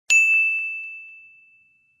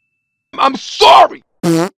I'm sorry!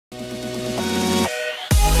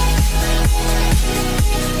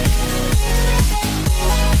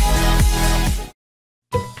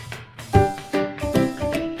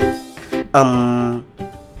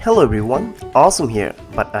 Hello everyone, Awesome here,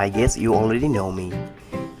 but I guess you already know me.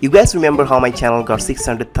 You guys remember how my channel got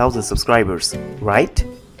 600,000 subscribers, right?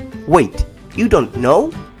 Wait, you don't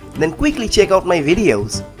know? Then quickly check out my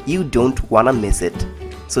videos, you don't wanna miss it.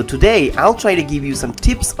 So today, I'll try to give you some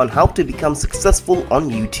tips on how to become successful on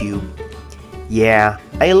YouTube. Yeah,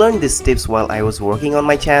 I learned these tips while I was working on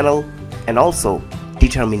my channel, and also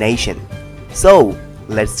determination. So,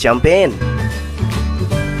 let's jump in.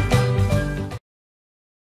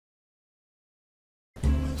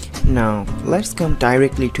 Now, let's come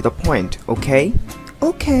directly to the point, okay?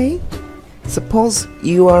 Okay. Suppose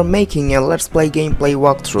you are making a Let's Play gameplay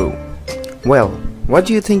walkthrough. Well, what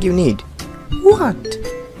do you think you need? What?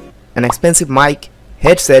 An expensive mic,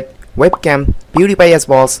 headset, webcam, PewDiePie as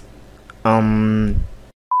boss.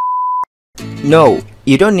 No,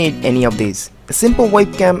 you don't need any of these. A simple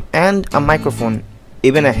webcam and a microphone,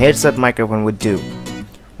 even a headset microphone would do.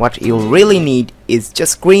 What you'll really need is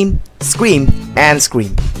just scream, scream, and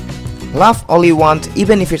scream. Laugh all you want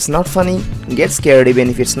even if it's not funny, get scared even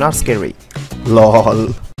if it's not scary.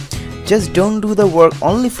 LOL. Just don't do the work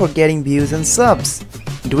only for getting views and subs.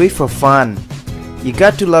 Do it for fun. You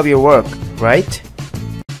got to love your work, right?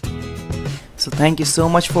 So thank you so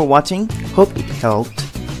much for watching, hope it helped.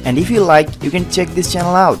 And if you like, you can check this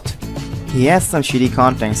channel out. He has some shitty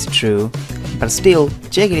contents, true, but still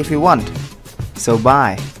check it if you want. So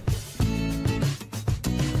bye.